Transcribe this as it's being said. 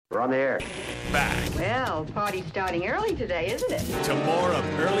We're on the air. Back Well, party's starting early today, isn't it? to more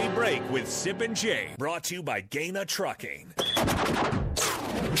of Early Break with Sip and Jay, brought to you by Gaina Trucking. On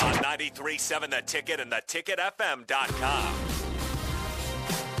 93.7 The Ticket and theticketfm.com.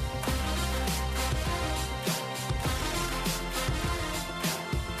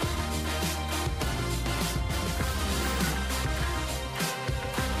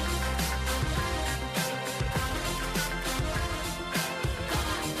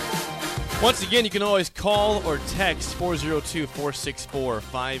 Once again, you can always call or text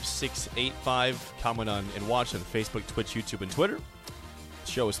 402-464-5685. Comment on and watch on Facebook, Twitch, YouTube, and Twitter.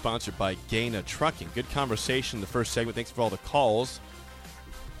 The show is sponsored by Gaina Trucking. Good conversation in the first segment. Thanks for all the calls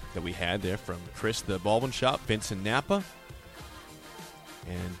that we had there from Chris, the Baldwin Shop, Vincent Napa,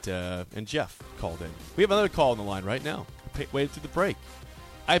 and Jeff called in. We have another call on the line right now. Waited through the break.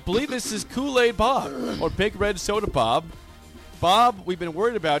 I believe this is Kool-Aid Bob or Big Red Soda Bob. Bob, we've been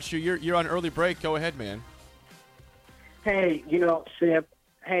worried about you. You're on early break. Go ahead, man. Hey, Sip,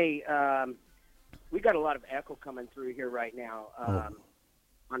 we got a lot of echo coming through here right now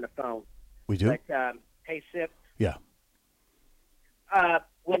on the phone. We do? But, hey, Sip. Yeah.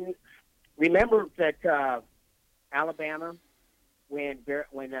 Remember that Alabama, when Bear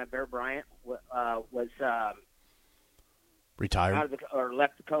Bryant was Retired?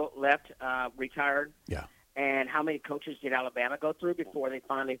 retired? Yeah. And how many coaches did Alabama go through before they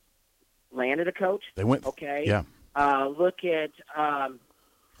finally landed a coach? They went. Okay. Yeah. Look at,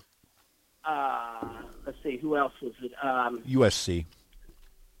 let's see, who else was it? USC.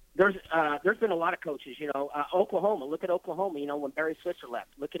 There's been a lot of coaches, Oklahoma. Look at Oklahoma, when Barry Switzer left.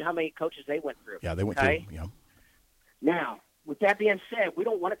 Look at how many coaches they went through. Yeah, they went okay? through. Yeah. Now, with that being said, we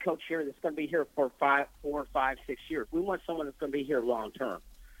don't want a coach here that's going to be here for 4, 5, 6 years. We want someone that's going to be here long term.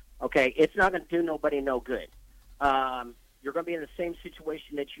 Okay, it's not going to do nobody no good. You're going to be in the same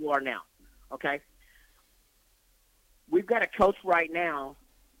situation that you are now. Okay, we've got a coach right now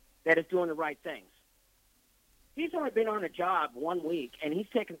that is doing the right things. He's only been on the job 1 week, and he's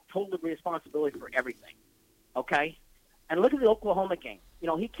taken total responsibility for everything. Okay, and look at the Oklahoma game.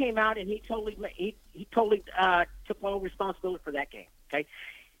 He came out and he totally took full responsibility for that game. Okay,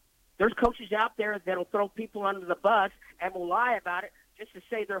 there's coaches out there that'll throw people under the bus and will lie about it just to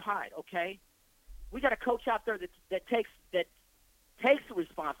say they're hide, okay? We got a coach out there that takes the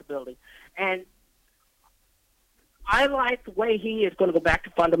responsibility, and I like the way he is going to go back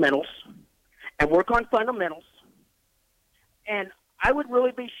to fundamentals and work on fundamentals. And I would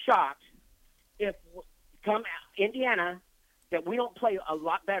really be shocked if come Indiana that we don't play a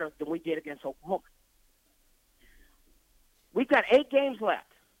lot better than we did against Oklahoma. We've got 8 games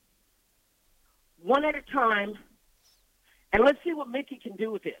left, one at a time. And let's see what Mickey can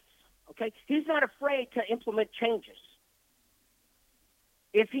do with this, okay? He's not afraid to implement changes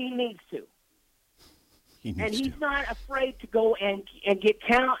if he needs to. He's not afraid to go and get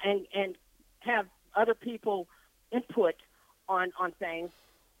count and have other people input on things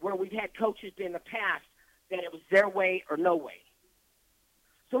where we've had coaches in the past that it was their way or no way.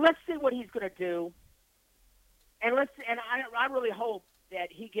 So let's see what he's going to do. And I really hope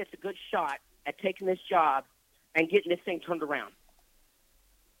that he gets a good shot at taking this job and getting this thing turned around.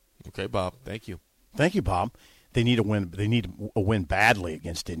 Okay, Bob. Thank you. Thank you, Bob. They need a win. They need a win badly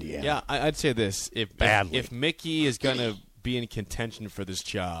against Indiana. Yeah, I'd say this: if Mickey is going to be in contention for this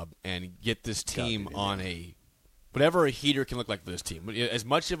job and get this team on whatever a heater can look like for this team, as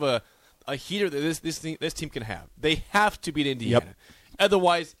much of a heater that this team can have, they have to beat Indiana. Yep.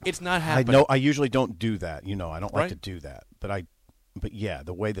 Otherwise, it's not happening. I usually don't do that. I don't like to do that. But yeah,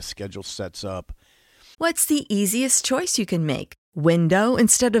 the way the schedule sets up. What's the easiest choice you can make? Window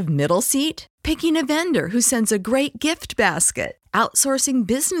instead of middle seat? Picking a vendor who sends a great gift basket? Outsourcing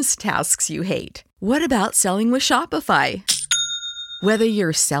business tasks you hate? What about selling with Shopify? Whether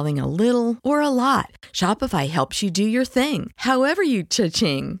you're selling a little or a lot, Shopify helps you do your thing, however you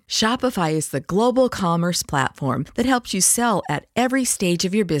cha-ching. Shopify is the global commerce platform that helps you sell at every stage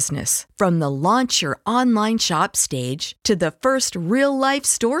of your business. From the launch your online shop stage to the first real-life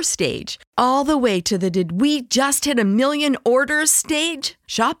store stage, all the way to the did we just hit 1 million orders stage.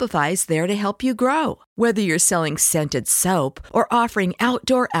 Shopify's there to help you grow. Whether you're selling scented soap or offering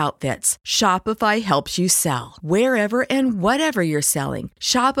outdoor outfits, Shopify helps you sell. Wherever and whatever you're selling,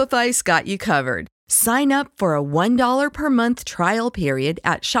 Shopify's got you covered. Sign up for a $1 per month trial period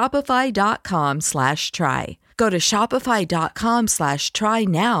at shopify.com/try. Go to shopify.com/try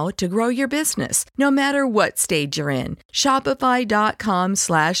now to grow your business, no matter what stage you're in.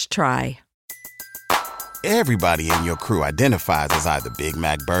 Shopify.com/try. Everybody in your crew identifies as either Big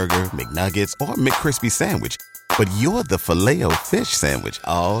Mac Burger, McNuggets, or McCrispy Sandwich. but you're the Filet-O-Fish Sandwich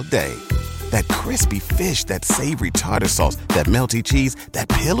all day. That crispy fish, that savory tartar sauce, that melty cheese, that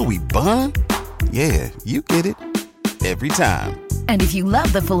pillowy bun. Yeah, you get it. Every time. And if you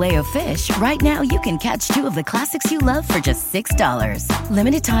love the Filet-O-Fish, right now you can catch 2 of the classics you love for just $6.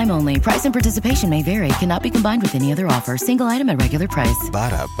 Limited time only. Price and participation may vary. Cannot be combined with any other offer. Single item at regular price.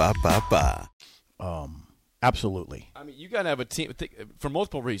 Ba-da-ba-ba-ba. Absolutely. I mean, you got to have a team for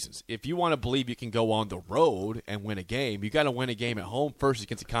multiple reasons. If you want to believe you can go on the road and win a game, you got to win a game at home first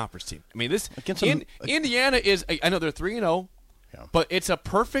against a conference team. I mean, Indiana is. I know they're 3-0, but it's a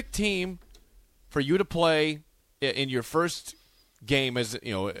perfect team for you to play in your first game as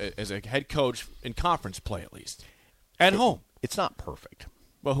a head coach in conference play, at least at home. It's not perfect.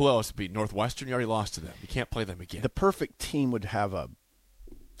 Well, who else would be Northwestern? You already lost to them. You can't play them again. The perfect team would have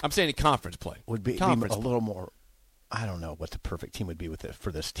I'm saying in conference play. Would be a little more. I don't know what the perfect team would be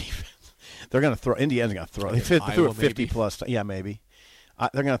for this defense. They're going to throw. Indiana's going to throw. They threw it 50 plus. Yeah, maybe.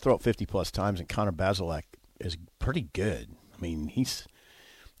 They're going to throw it 50 plus times, and Connor Bazelak is pretty good. I mean, he's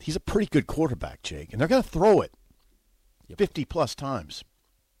a pretty good quarterback, Jake, and they're going to throw it 50 plus times.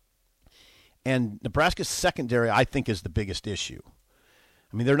 And Nebraska's secondary, I think, is the biggest issue.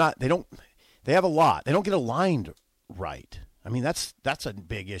 I mean, they have a lot. They don't get aligned right. I mean, that's a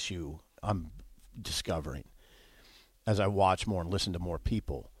big issue I'm discovering as I watch more and listen to more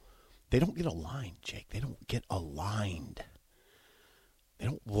people. They don't get aligned, Jake. They don't get aligned. They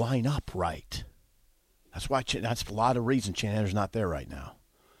don't line up right. That's why that's a lot of reasons Chan not there right now.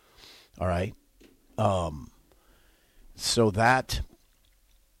 All right? So that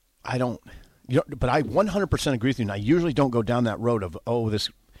I don't but I 100% agree with you. And I usually don't go down that road of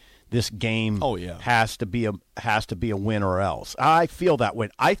this game has to be a win or else. I feel that way.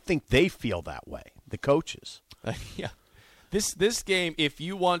 I think they feel that way, the coaches. Yeah. This game, if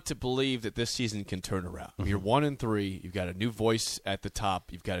you want to believe that this season can turn around, you're 1-3, you've got a new voice at the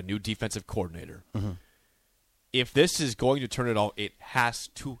top, you've got a new defensive coordinator. Mm-hmm. If this is going to turn it all, it has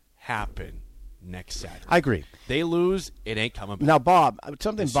to happen next Saturday. I agree. They lose, it ain't coming back. Now, Bob,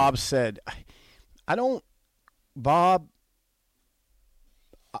 something Bob said, Bob,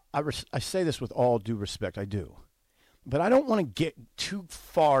 I say this with all due respect, I do. But I don't want to get too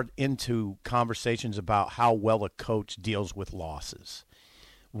far into conversations about how well a coach deals with losses.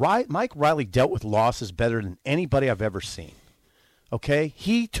 Mike Riley dealt with losses better than anybody I've ever seen. Okay?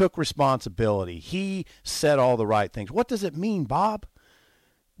 He took responsibility. He said all the right things. What does it mean, Bob?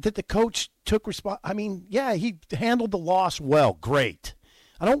 That the coach took I mean, yeah, he handled the loss well. Great.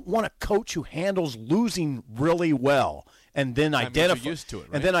 I don't want a coach who handles losing really well and then identify used to it,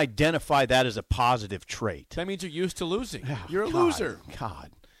 right? And then identify that as a positive trait. That means you're used to losing. You're a loser.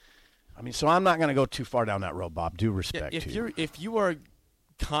 God. I mean, so I'm not going to go too far down that road, Bob. Due respect to you. If you are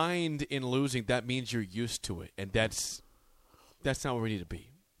kind in losing, that means you're used to it, and that's not where we need to be.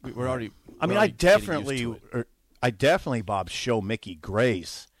 We're already. I definitely, Bob, show Mickey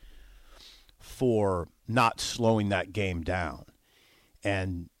grace for not slowing that game down,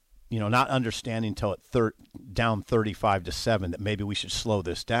 and not understanding until it down 35-7 that maybe we should slow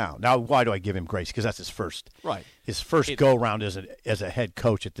this down. Now, why do I give him grace? Because that's his first go round as a head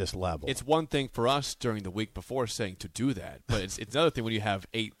coach at this level. It's one thing for us during the week before saying to do that, but it's another thing when you have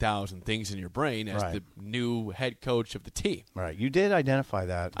 8,000 things in your brain as the new head coach of the team. Right. You did identify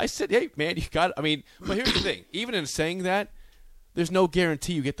that. I said, hey, man, you got. I mean, but here's the thing. Even in saying that, there's no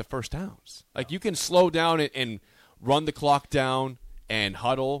guarantee you get the first downs. Like you can slow down and run the clock down and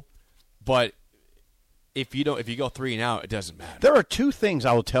huddle. But if you go 3 and out, it doesn't matter. There are two things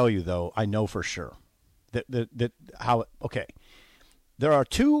I will tell you, though, I know for sure. There are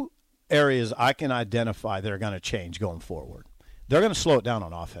two areas I can identify that are going to change going forward. They're going to slow it down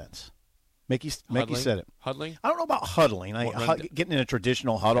on offense. Mickey said it. Huddling? I don't know about huddling. Getting in a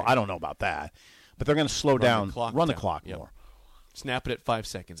traditional huddle, I don't know about that. But they're going to slow down, run the clock more. Snap it at 5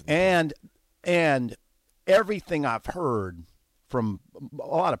 seconds. And everything I've heard from a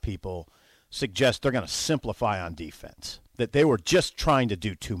lot of people suggest they're going to simplify on defense, that they were just trying to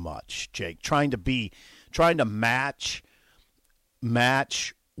do too much, Jake, trying to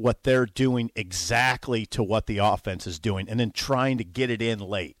match what they're doing exactly to what the offense is doing, and then trying to get it in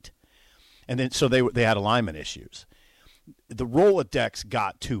late. And then so they had alignment issues. The Rolodex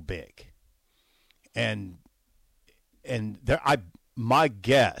got too big. And my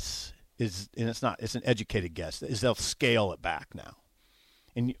guess is, and it's an educated guess, is they'll scale it back now.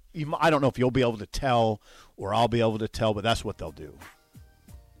 And I don't know if you'll be able to tell or I'll be able to tell, but that's what they'll do.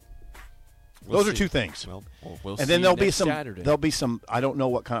 Those are two things. We'll and then see there'll be Saturday. There'll be some. I don't know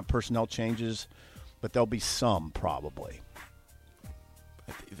what kind of personnel changes, but there'll be some probably.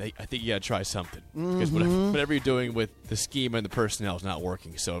 I think you got to try something because whatever you're doing with the scheme and the personnel is not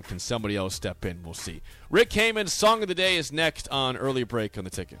working. So can somebody else step in? We'll see. Rick Heyman's Song of the Day is next on Early Break on the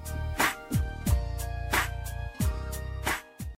Ticket.